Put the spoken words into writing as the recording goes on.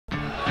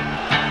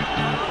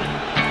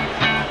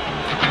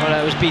Well,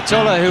 it was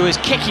Bitola who was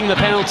kicking the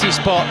penalty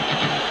spot.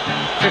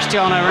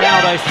 Cristiano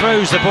Ronaldo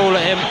throws the ball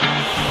at him.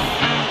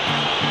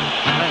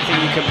 I don't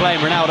think you can blame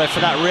Ronaldo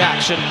for that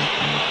reaction.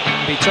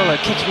 Bitola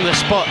kicking the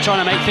spot,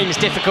 trying to make things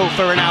difficult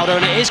for Ronaldo,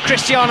 and it is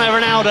Cristiano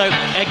Ronaldo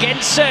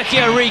against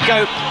Sergio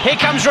Rico. Here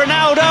comes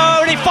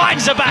Ronaldo, and he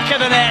finds the back of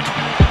the net.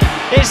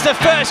 It's the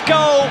first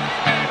goal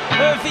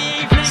of the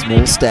evening.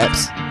 Small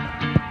steps.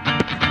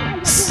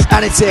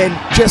 And it's in,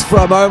 just for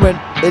a moment.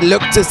 It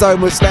looked as though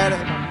Muslera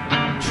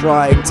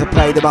trying to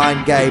play the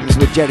mind games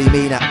with Jerry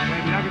Mina.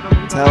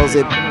 Tells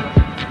him,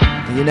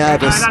 are you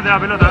nervous?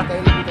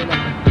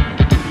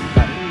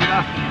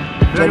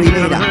 Jerry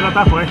Mina.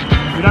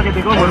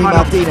 Emi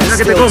Martinez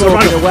still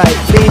talking away.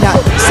 Mina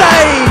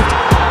saved!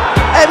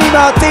 Emi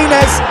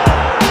Martinez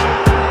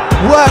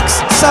works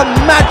some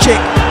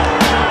magic.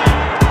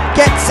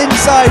 Gets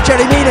inside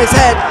Jerry Mina's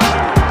head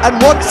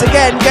and once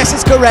again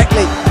guesses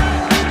correctly.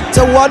 It's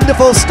a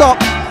wonderful stop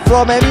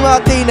from Emi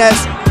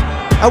Martinez,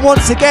 and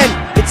once again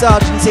it's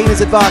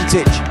Argentina's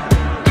advantage.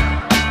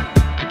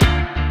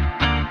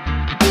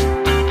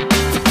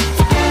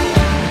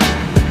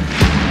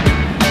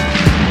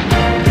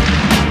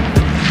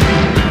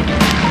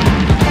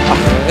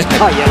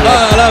 Ah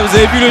là, vous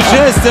avez vu le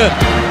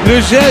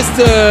geste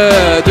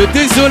de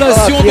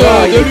désolation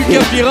de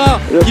Lucas Pira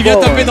qui vient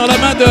taper dans la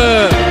main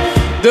de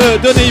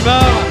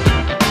Neymar.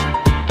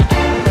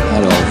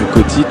 Alors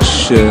Vukotic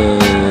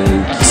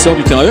qui sort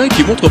du terrain et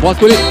qui montre bras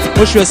collé.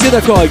 Moi je suis assez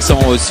d'accord avec ça.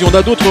 Si on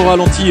a d'autres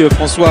ralentis,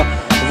 François,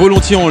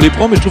 volontiers on les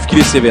prend, mais je trouve qu'il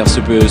est sévère ce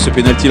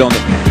penalty là.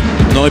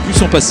 On aurait pu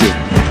s'en passer.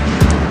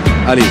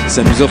 Allez,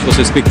 ça nous offre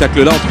ce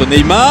spectacle là entre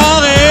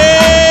Neymar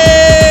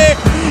et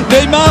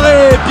Pira.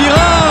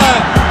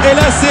 Et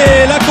là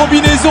c'est la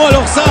combinaison,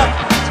 alors ça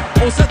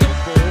on s'attend.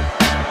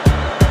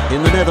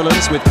 In the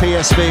Netherlands with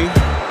PSV.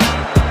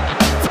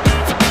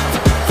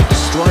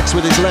 Strikes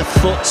with his left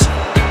foot.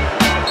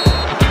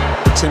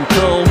 Tim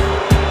Cole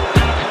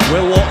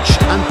will watch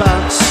and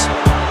bounce.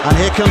 And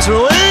here comes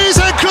Ruiz,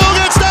 and Cole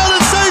gets down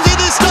and saves it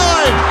this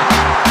time.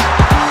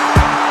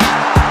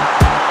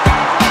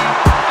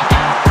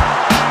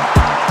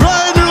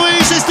 Brian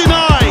Ruiz is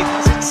denied.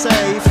 It's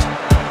saved.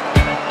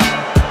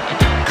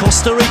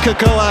 Costa Rica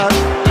go out.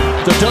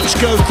 The Dutch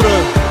go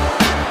through.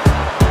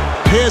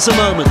 Here's a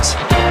moment.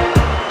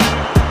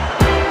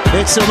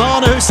 It's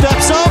Amana who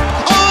steps up.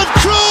 Oh, and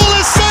Krul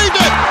has saved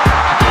it!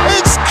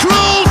 It's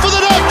Krul for the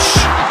Dutch!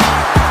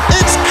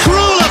 It's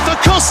Kruller for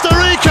Costa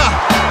Rica!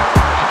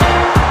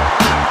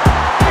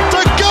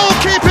 The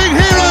goalkeeping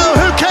hero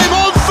who came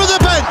on for the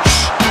bench!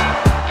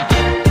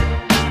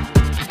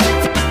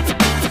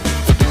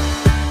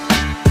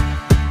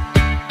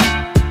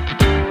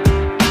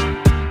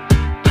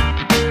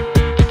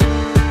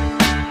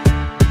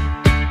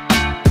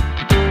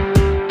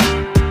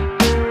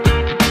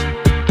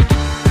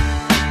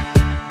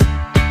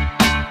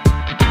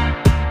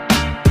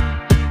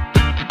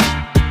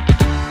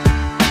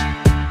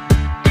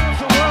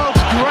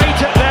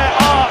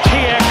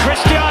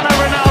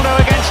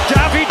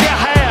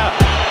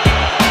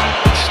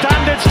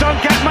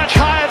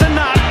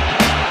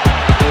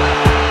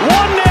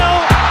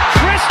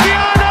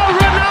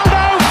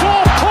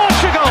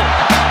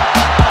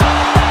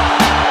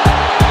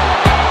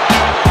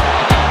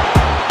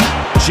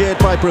 Cheered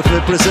by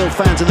Brazil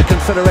fans in the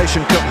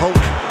Confederation Cup. Hulk,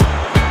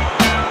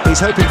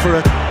 he's hoping for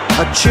a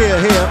cheer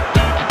here.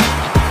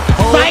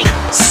 Hulk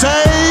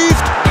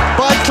saved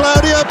by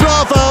Claudio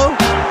Bravo.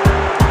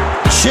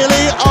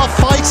 Chile are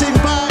fighting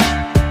back.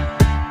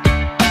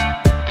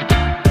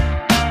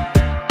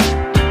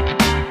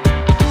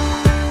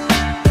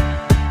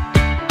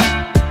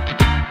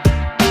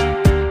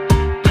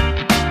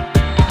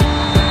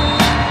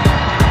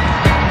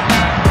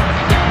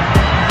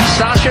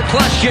 Sasha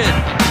question.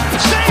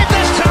 Saved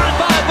this time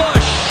by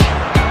Bush.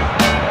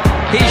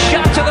 He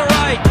shot to the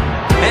right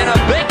and a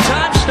big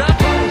time stop.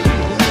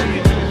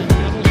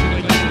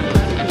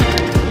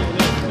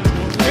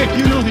 Hey,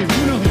 you know him.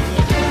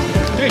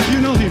 Hey, you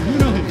know him.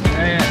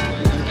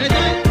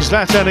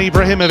 Zlatan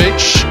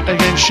Ibrahimovic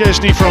against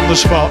Szczesny from the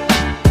spot.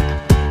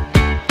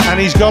 And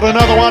he's got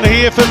another one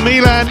here for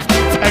Milan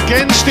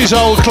against his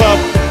old club.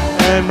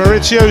 And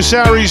Maurizio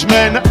Sarri's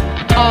men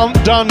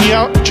aren't done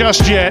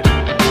just yet.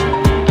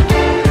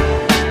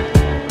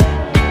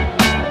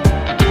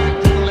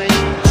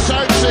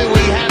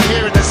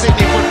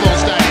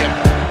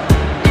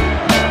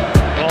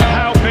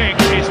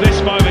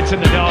 In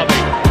the derby,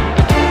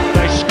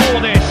 they score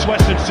this.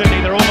 Western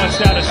Sydney, they're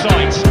almost out of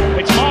sight.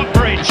 It's Mark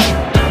Bridge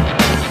and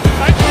saved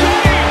by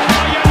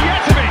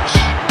Janjetovic.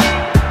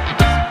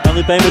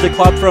 Only been with the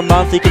club for a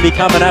month, he can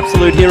become an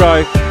absolute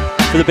hero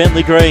for the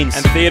Bentley Greens.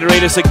 And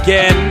Theodoridis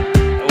again.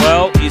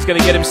 Well, he's going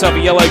to get himself a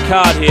yellow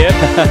card here.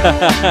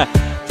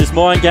 Just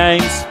mind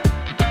games.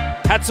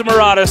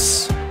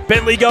 Hatzimiratis,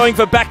 Bentley going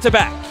for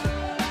back-to-back.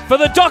 For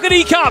the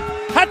Doherty Cup,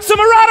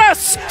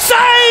 Hatzimiratis,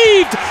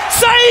 saved!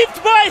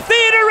 Saved by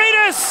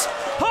Theodoridis!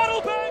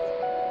 Heidelberg!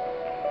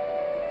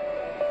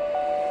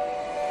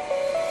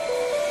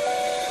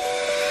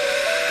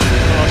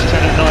 Last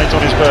 10 at night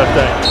on his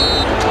birthday.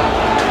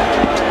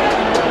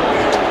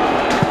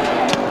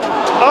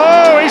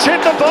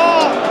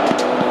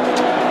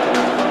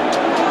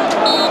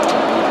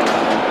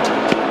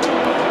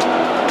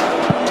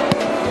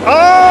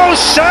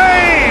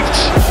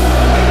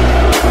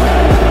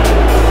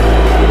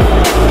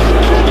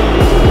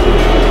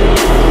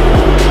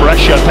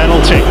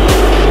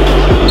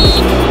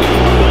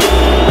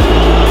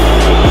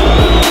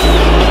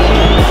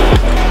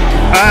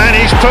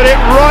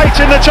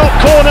 in the top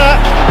corner.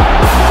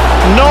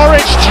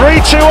 Norwich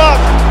 3-2 up.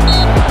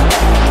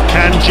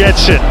 Can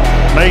Jedson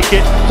make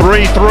it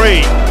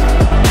 3-3?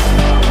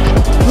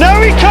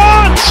 No, he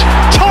can't!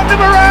 Tottenham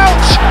are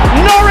out!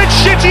 Norwich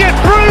City are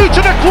through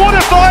to the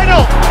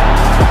quarter-final!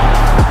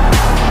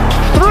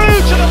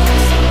 Through to the...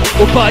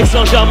 Au Paris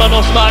Saint-Germain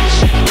dans ce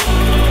match.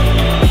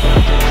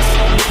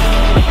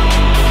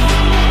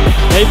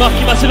 Neymar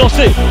qui va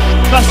s'élancer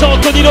face à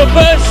Anthony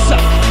Lopez.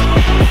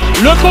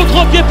 Le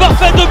contre-pied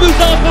parfait de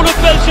Buzyn pour le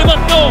PSG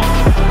maintenant.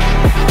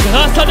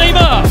 Grâce à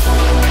Neymar.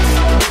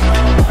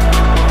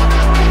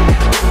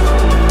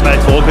 Il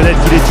faut reconnaître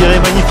qu'il est tiré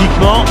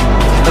magnifiquement.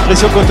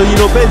 L'impression qu'Anthony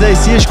Lopez a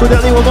essayé jusqu'au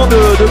dernier moment de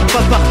ne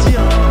pas partir.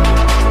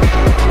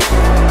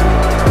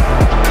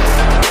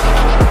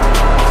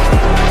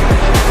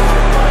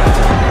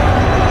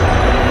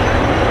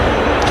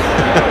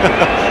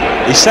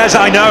 He says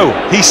I know.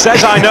 He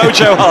says I know,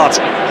 Joe Hart.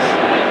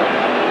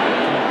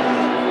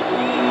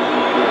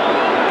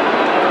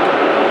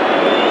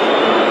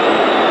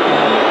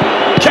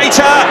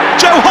 Keita,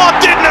 Joe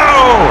Hart didn't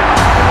know.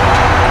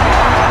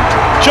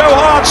 Joe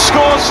Hart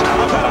scores.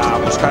 Para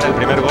buscar el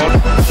primer gol.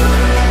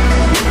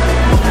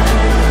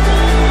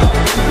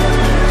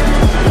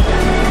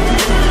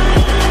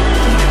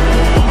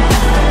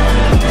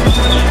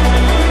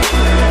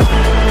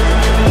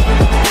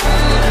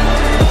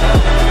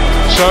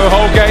 So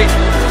Holgate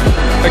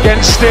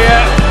against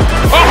Steer.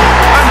 Oh,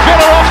 and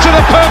Villa off to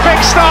the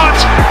perfect start.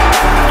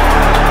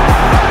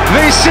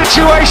 These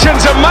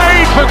situations are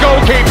made for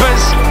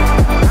goalkeepers.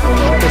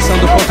 Atenção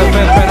do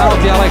pontapé de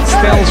penalti, Alex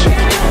Telles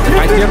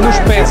vai ter nos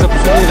pés a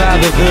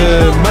possibilidade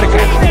de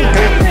marcar.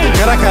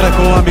 Cara a cara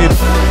com o Amir.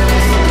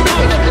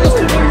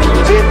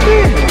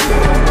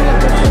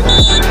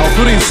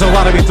 Autoriza o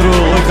árbitro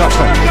Rui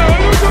Costa.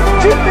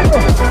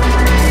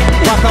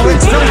 Parte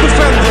Alex Telles,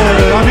 defende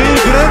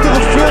Amir, grande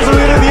defesa do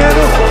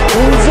iraniano.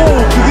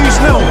 Voo que diz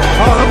não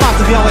ao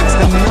remate de Alex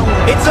Telles.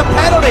 It's a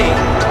penalty.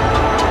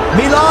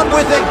 Milan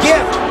with a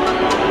gift.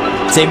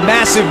 It's a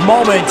massive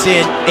moment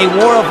in a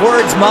war of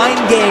words, mind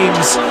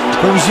games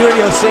from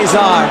Julio Cesar.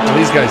 Well,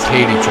 these guys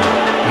hate each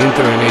other,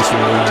 Inter and AC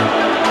Milan.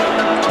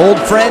 Old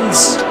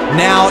friends,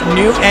 now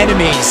new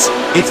enemies.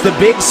 It's the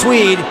big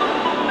Swede.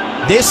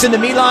 This in the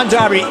Milan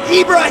derby.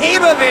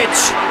 Ibrahimovic,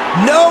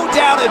 no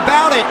doubt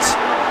about it.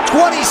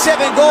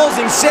 27 goals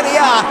in Serie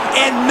A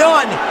and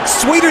none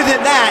sweeter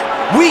than that.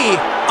 We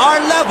are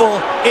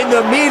level in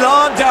the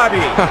Milan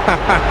derby.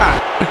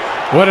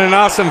 What an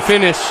awesome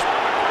finish.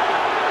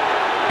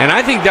 And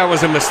I think that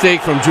was a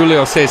mistake from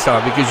Julio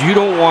Cesar because you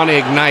don't want to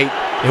ignite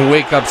and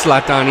wake up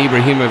Zlatan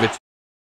Ibrahimovic.